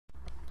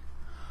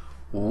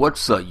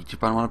What's up,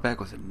 YouTube? I'm back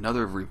with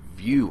another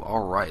review.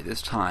 Alright, this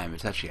time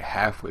it's actually a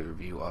halfway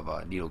review of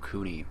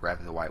Kuni, Wrath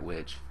of the White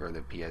Witch for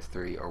the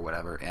PS3 or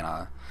whatever.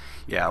 And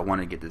yeah, I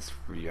want to get this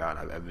review out.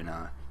 I've been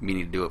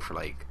meaning to do it for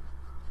like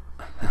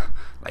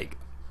like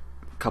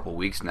a couple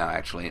weeks now,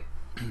 actually.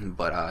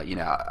 But you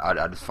know, I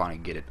just finally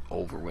get it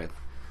over with,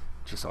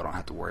 just so I don't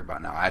have to worry about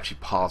it now. I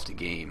actually paused the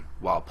game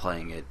while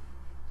playing it,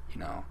 you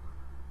know,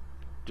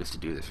 just to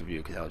do this review,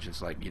 because I was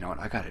just like, you know what,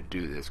 I gotta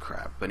do this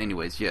crap. But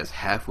anyways, yes,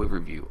 halfway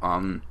review.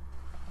 I'm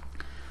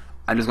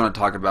just gonna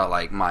talk about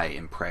like my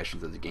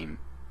impressions of the game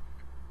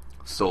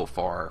so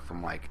far,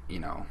 from like, you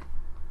know,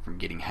 from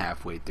getting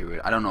halfway through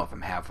it. I don't know if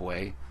I'm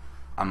halfway.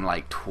 I'm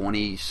like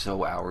 20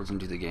 so hours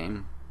into the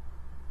game.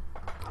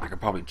 I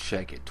could probably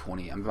check it.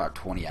 I'm about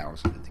 20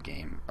 hours into the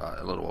game,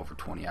 a little over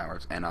 20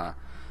 hours, and I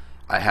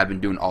have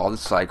been doing all the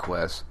side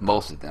quests,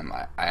 most of them.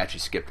 I actually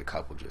skipped a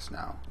couple just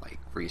now, like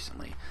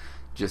recently,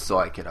 just so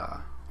I could,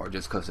 or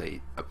just because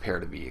they appear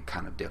to be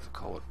kind of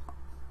difficult.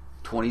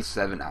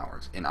 27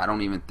 hours, and I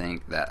don't even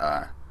think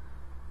that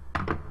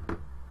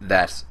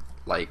that's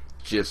like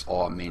just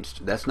all main.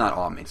 That's not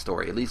all main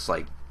story. At least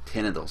like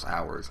 10 of those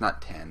hours,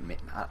 not 10.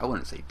 I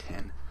wouldn't say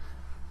 10.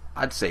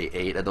 I'd say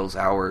 8 of those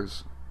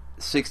hours.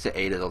 6 to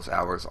 8 of those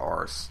hours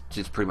are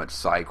just pretty much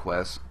side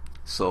quests.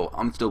 So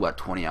I'm still about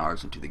 20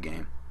 hours into the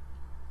game.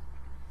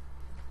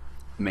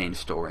 Main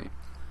story.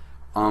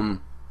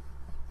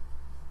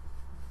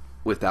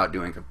 Without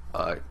doing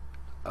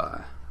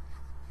a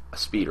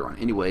speed run.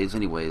 Anyways,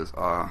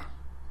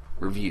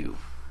 review.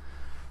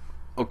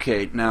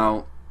 Okay,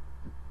 now,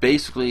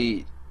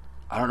 basically,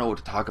 I don't know what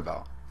to talk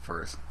about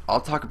first.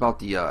 I'll talk about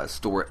the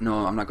story.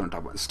 No, I'm not going to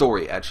talk about the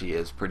story. Actually,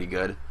 is pretty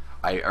good.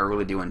 I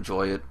really do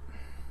enjoy it.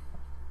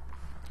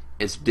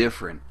 It's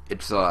different.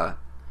 It's not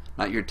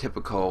your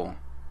typical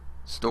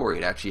story.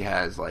 It actually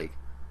has like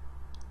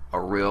a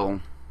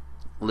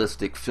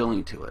realistic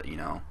feeling to it. You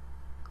know,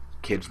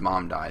 kid's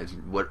mom dies.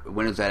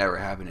 When does that ever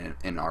happen in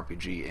an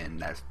RPG? And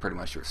that's pretty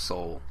much your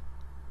sole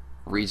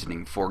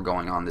reasoning for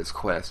going on this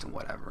quest and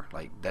whatever.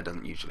 Like, that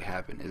doesn't usually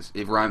happen.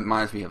 It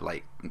reminds me of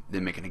like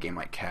them making a game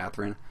like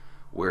Catherine,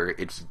 where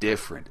it's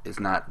different.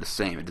 It's not the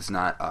same. It is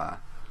not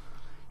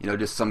you know,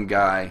 just some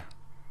guy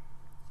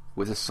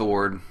with a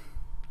sword.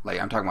 Like,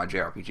 I'm talking about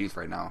JRPGs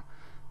right now.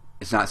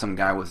 It's not some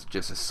guy with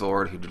just a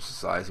sword who just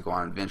decides to go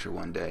on an adventure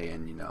one day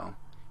and, you know,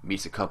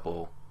 meets a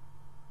couple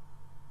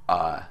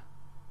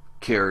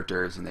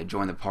characters and they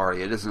join the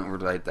party. It isn't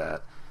really like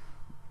that.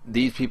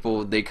 These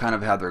people, they kind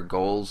of have their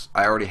goals.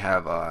 I already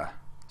have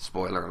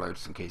spoiler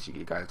alerts in case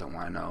you guys don't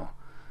want to know.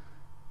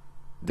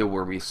 There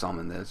will be some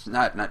in this,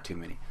 not too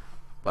many,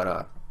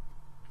 but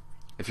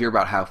if you're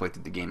about halfway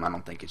through the game, I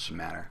don't think it should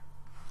matter.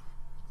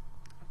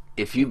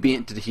 If you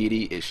beat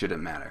Tahiti, it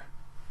shouldn't matter.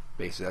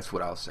 Basically, that's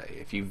what I'll say.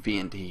 If you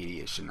beat Tahiti,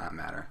 it should not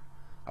matter.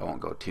 I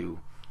won't go too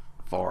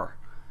far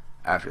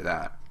after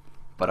that,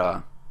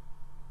 but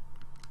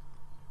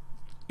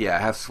yeah, I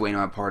have Swain in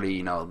my party.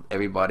 You know,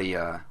 everybody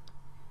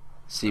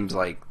seems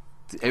like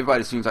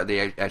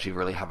they actually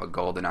really have a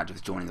goal. They're not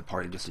just joining the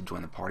party just to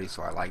join the party.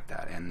 So I like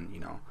that. And, you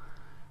know,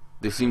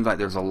 there seems like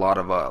there's a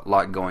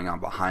lot going on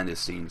behind the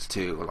scenes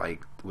too,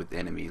 like with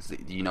enemies.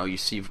 You know, you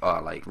see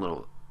like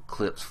little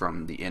clips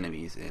from the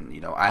enemies, and,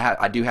 you know,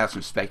 I do have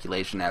some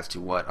speculation as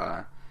to what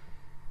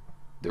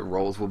their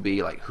roles will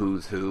be, like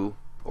who's who,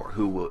 or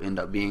who will end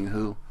up being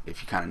who,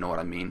 if you kind of know what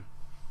I mean.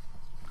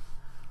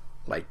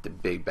 Like the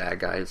big bad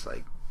guys,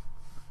 like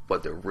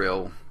what their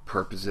real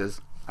purpose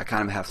is. I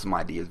kind of have some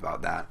ideas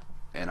about that,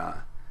 and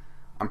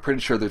I'm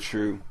pretty sure they're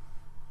true.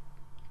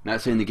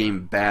 Not saying the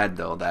game bad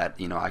though, that,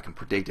 you know, I can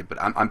predict it,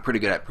 but I'm pretty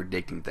good at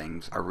predicting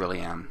things. I really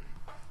am.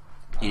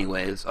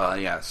 Anyways,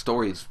 yeah,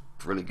 story's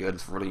really good.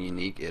 It's really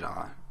unique.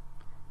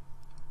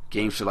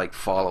 Games should like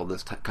follow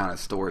this kind of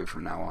story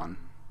from now on,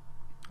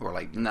 or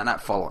like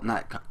not follow,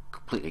 not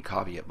completely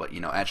copy it, but, you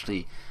know,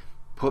 actually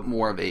put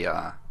more of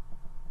a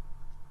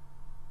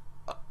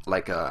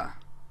like a,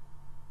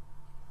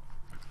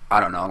 I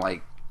don't know,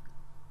 like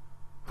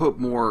put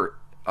more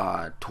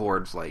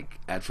towards like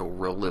actual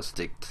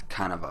realistic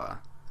kind of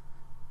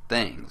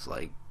things,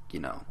 like, you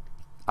know,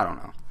 I don't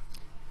know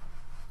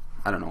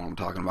what I'm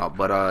talking about,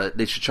 but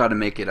they should try to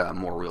make it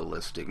more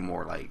realistic,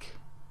 more like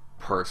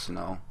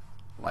personal,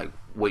 like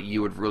what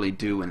you would really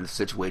do in a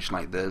situation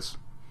like this.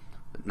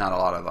 But not a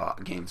lot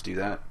of games do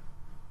that,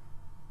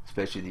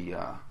 especially the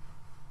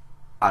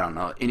I don't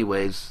know.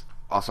 Anyways,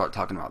 I'll start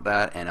talking about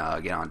that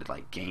and get on to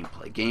like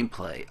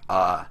gameplay.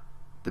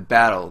 The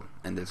battle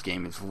in this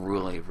game is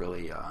really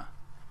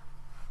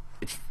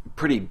it's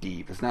pretty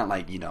deep. It's not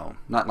like, you know,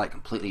 not like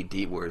completely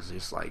deep where it's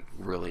just like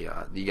really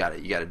you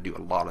gotta do a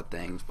lot of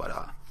things,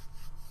 but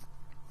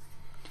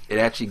it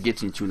actually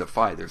gets into the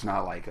fight. There's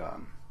not like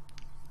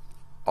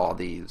all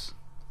these.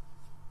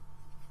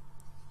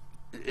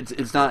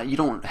 It's not, you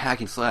don't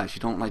hack and slash.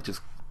 You don't like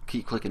just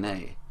keep clicking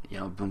A. You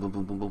know, boom boom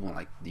boom boom boom boom,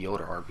 like the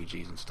older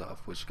RPGs and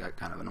stuff, which got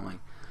kind of annoying.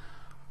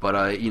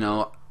 But you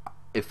know,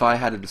 if I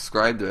had to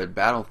describe the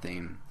battle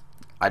theme,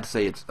 I'd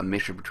say it's a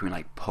mixture between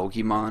like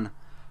Pokemon,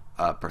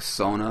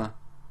 Persona,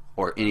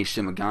 or any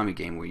Shin Megami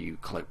game where you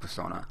collect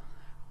persona.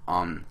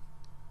 Um,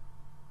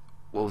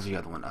 what was the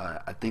other one?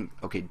 I think,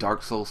 okay,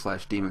 Dark Souls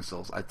slash Demon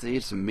Souls. I'd say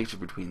it's a mixture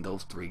between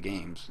those three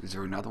games. Is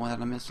there another one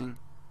that I'm missing?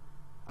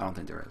 I don't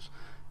think there is.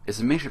 It's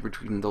a mixture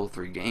between those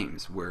three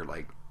games where,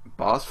 like,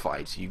 boss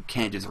fights, you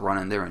can't just run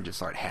in there and just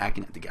start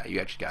hacking at the guy. You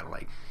actually gotta,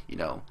 like,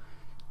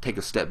 take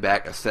a step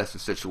back, assess the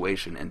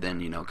situation, and then,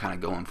 kind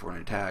of go in for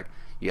an attack.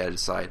 You gotta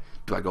decide,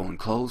 do I go in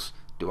close?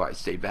 Do I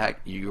stay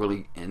back? You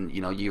really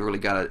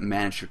gotta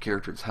manage your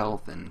character's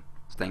health and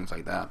things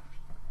like that.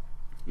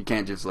 You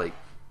can't just, like,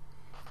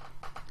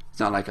 it's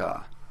not like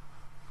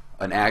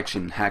an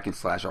action hack and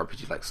slash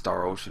RPG like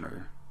Star Ocean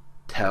or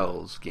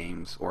Tales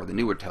games, or the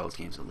newer Tales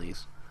games at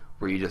least,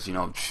 where you just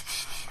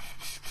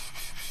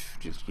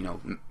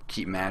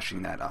keep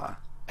mashing that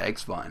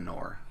X button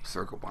or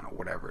circle button or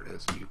whatever it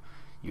is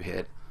you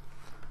hit,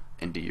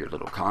 and do your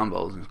little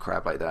combos and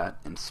crap like that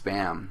and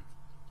spam.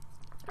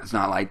 It's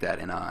not like that,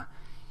 and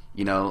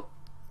you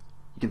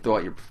can throw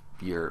out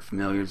your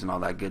familiars and all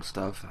that good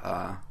stuff.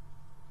 I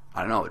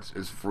don't know,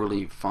 it's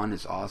really fun.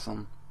 It's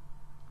awesome.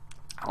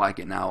 I like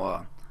it.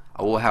 Now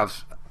I will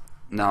have,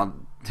 now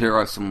there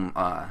are some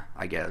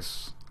I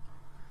guess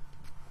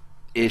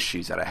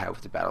issues that I have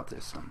with the battle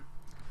system.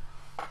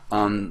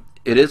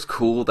 It is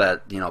cool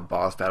that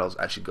boss battles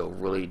actually go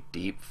really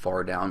deep,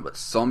 far down, but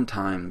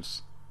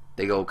sometimes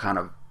they go kind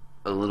of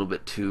a little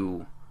bit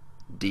too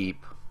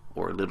deep,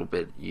 or a little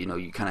bit, you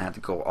kind of have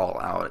to go all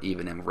out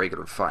even in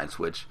regular fights,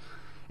 which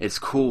it's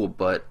cool,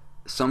 but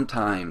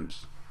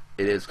sometimes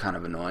it is kind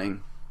of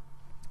annoying.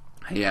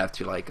 You have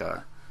to, like,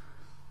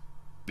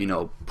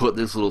 put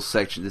this little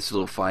section, this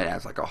little fight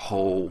as like a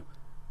whole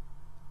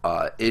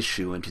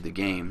issue into the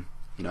game,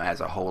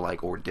 as a whole,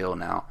 like, ordeal.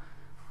 Now,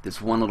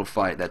 this one little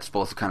fight that's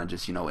supposed to kind of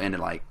just, end in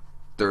like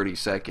 30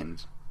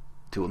 seconds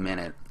to a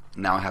minute,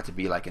 now it has to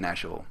be like an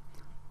actual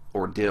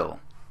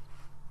ordeal.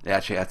 It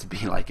actually has to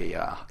be like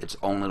its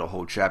own little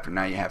whole chapter.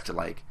 Now you have to,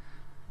 like,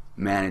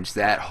 manage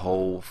that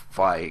whole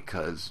fight,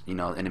 because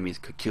enemies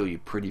could kill you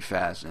pretty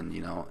fast. And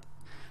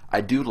I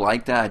do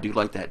like that. I do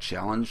like that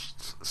challenge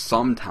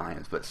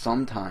sometimes, but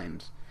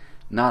sometimes,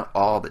 not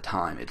all the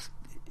time. It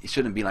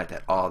shouldn't be like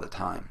that all the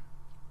time.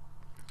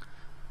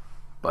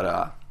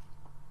 But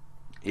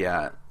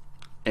yeah.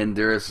 And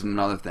there is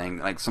another thing,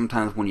 like,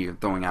 sometimes when you're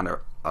throwing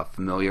out a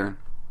familiar,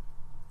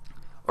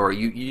 or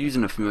you're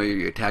using a familiar,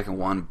 you're attacking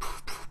one,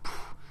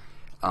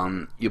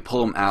 you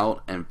pull them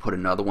out and put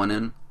another one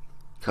in,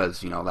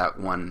 because that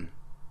one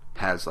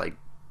has, like,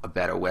 a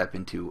better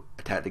weapon to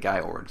attack the guy,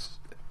 or it's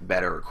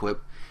better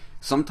equipped.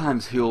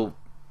 Sometimes he'll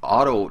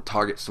auto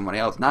target somebody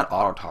else, not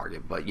auto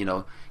target, but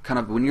kind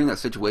of when you're in that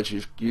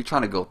situation, you're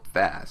trying to go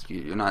fast.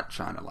 You're not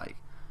trying to, like,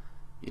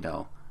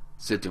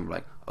 sit there and be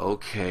like,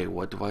 okay,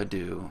 what do I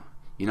do?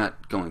 You're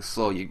not going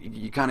slow.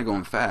 You're kind of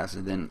going fast,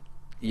 and then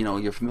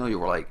your familiar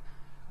will, like,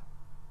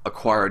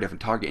 acquire a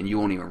different target, and you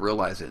won't even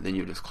realize it. Then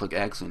you just click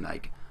X and,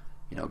 like,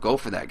 go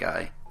for that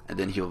guy, and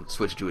then he'll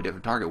switch to a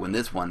different target. When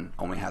this one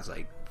only has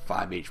like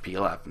 5 HP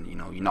left, and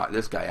you knock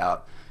this guy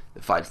out,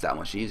 the fight's that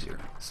much easier.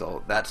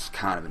 So that's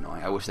kind of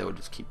annoying. I wish they would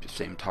just keep the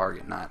same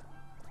target, not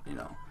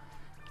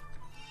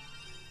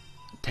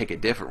take a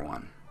different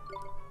one.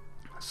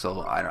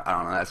 So I don't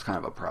know. That's kind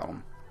of a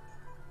problem.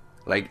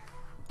 Like,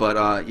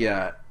 but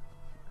yeah,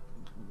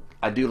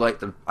 I do like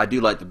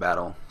the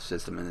battle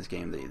system in this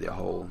game. The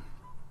whole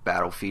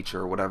battle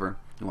feature, or whatever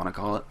you want to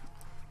call it.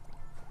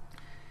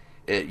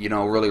 It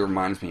really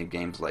reminds me of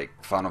games like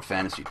Final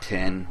Fantasy X,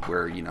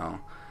 where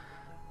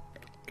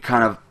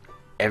kind of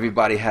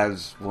everybody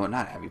has, well,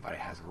 not everybody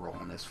has a role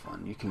in this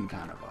one. You can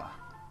kind of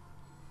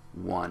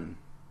one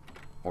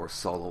or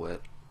solo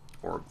it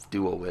or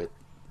duo it.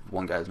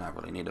 One guy's not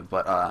really needed,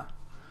 but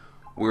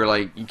we're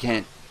like, you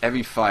can't,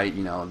 every fight,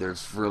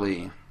 there's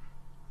really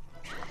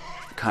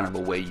kind of a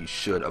way you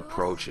should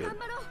approach it.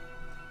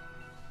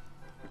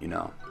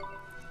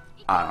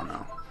 I don't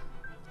know.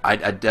 I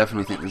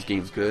definitely think this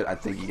game's good. I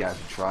think you guys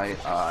should try it.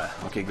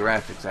 Okay,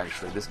 graphics,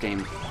 actually. This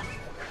game,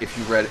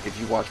 if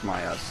you watch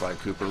my Sly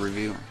Cooper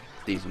review,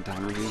 Decent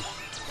Time review,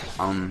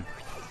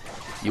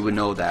 you would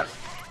know that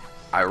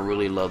I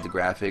really love the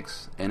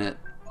graphics in it.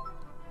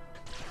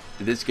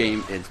 This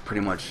game is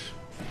pretty much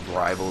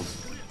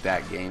rivals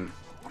that game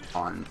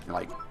on,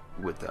 like,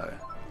 with the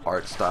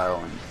art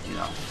style, and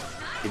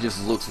it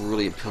just looks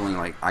really appealing.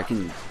 Like, I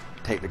can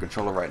take the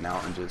controller right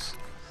now and just,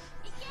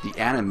 the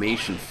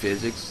animation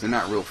physics, they're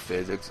not real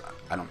physics,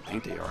 I don't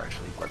think they are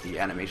actually, but the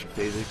animation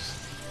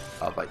physics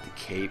of, like, the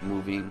cape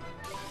moving,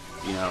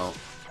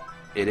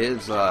 it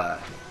is an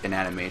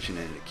animation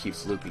and it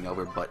keeps looping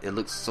over, but it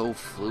looks so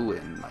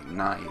fluid and, like,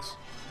 nice.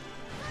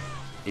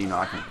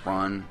 I can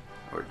run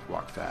or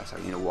walk fast. I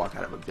need to walk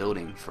out of a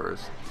building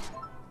first,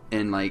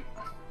 and, like,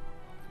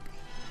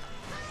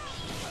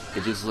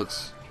 it just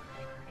looks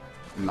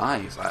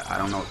nice. I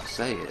don't know what to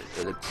say.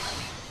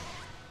 It's,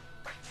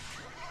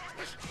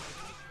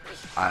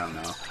 I don't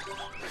know.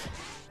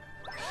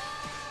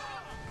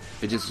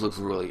 It just looks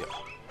really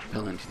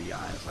appealing to the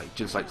eyes, like,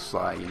 just like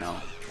Sly,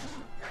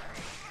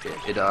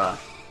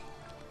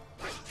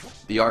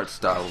 the art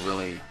style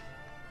really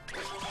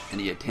and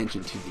the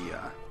attention to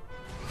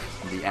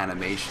the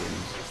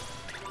animations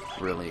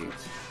really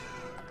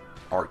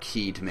are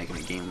key to making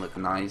a game look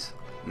nice.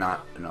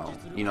 Not,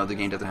 the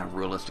game doesn't have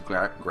realistic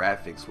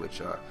graphics,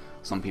 which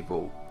some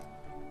people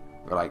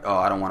are like, oh,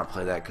 I don't want to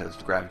play that because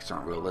the graphics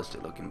aren't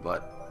realistic looking,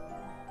 but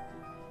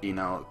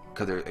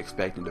because they're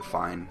expecting to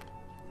find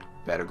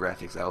better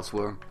graphics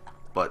elsewhere.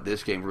 But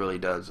this game really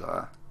does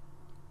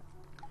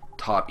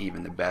top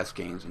even the best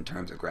games in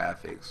terms of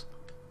graphics.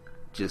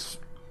 Just,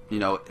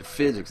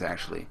 physics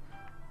actually.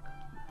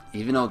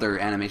 Even though their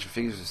animation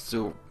figures are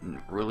still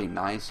really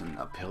nice and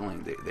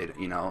appealing, they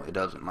it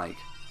doesn't like,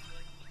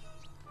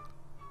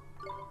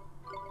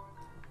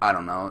 I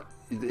don't know,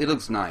 it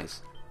looks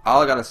nice.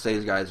 All I gotta say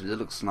is, guys, it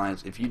looks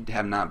nice. If you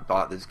have not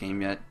bought this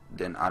game yet,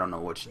 then I don't know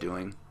what you're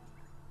doing.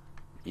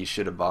 You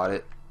should have bought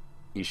it.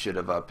 You should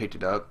have picked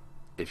it up.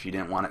 If you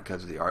didn't want it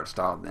because of the art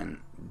style,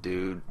 then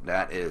dude,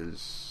 that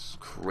is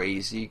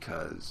crazy,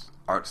 because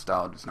art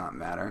style does not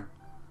matter.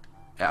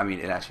 I mean,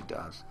 it actually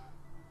does.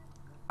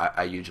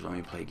 I usually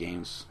only play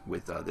games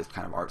with this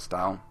kind of art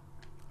style.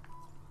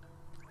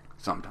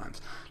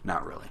 Sometimes,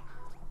 not really.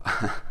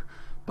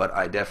 But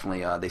I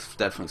definitely, they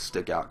definitely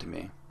stick out to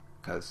me,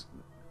 because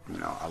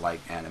I like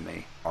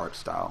anime art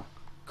style,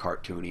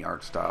 cartoony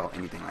art style,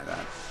 anything like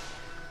that.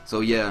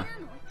 So yeah,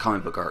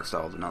 comic book art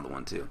style is another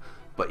one too.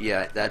 But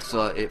yeah, that's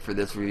it for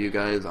this review,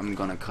 guys. I'm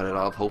gonna cut it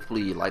off.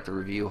 Hopefully you liked the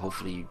review.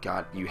 Hopefully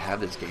you have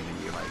this game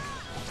and you're like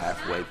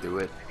halfway through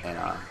it, and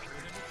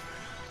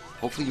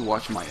hopefully you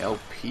watch my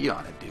LP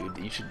on it, dude.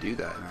 You should do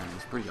that, man.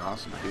 It's pretty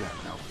awesome. I do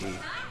have an LP,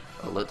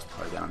 a Let's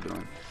Play that I'm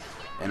doing,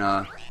 and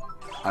I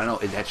don't know,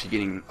 it's actually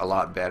getting a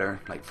lot better,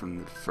 like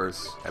from the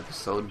first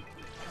episode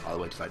all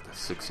the way to like the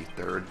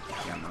 63rd.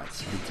 Yeah, I'm like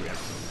 63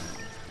 episodes,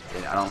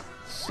 and I don't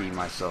see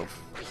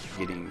myself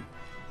getting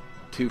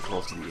too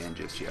close to the end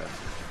just yet.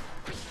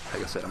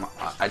 Like I said,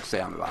 I'd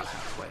say I'm about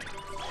halfway,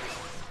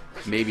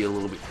 maybe a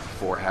little bit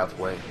before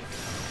halfway.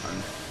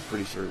 I'm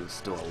pretty sure there's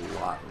still a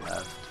lot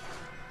left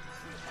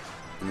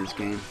in this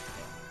game,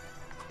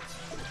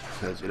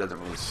 because it doesn't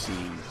really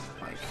seem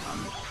like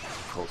I'm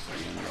close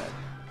to the end yet.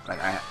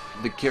 Like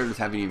the characters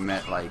haven't even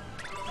met like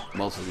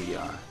most of the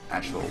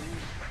actual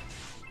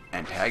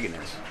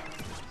antagonists,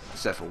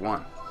 except for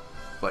one.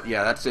 But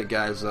yeah, that's it,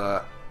 guys.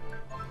 The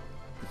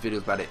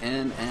video's about to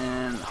end,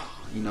 and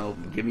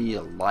give me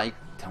a like.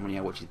 Tell me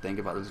what you think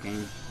about this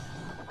game.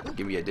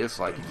 Give me a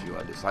dislike if you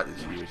dislike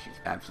this video. If you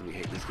absolutely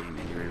hate this game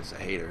and you're just a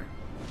hater,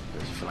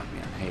 because you feel like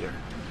being a hater.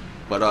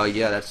 But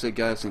yeah, that's it,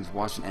 guys. Thanks for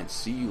watching, and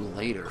see you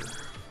later.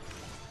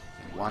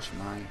 And watch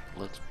my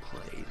Let's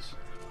Plays.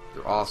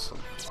 They're awesome,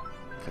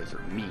 because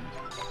they're me,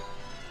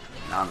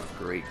 and I'm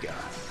a great guy.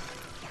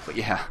 But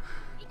yeah,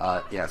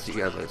 see you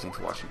guys later. Thanks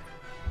for watching.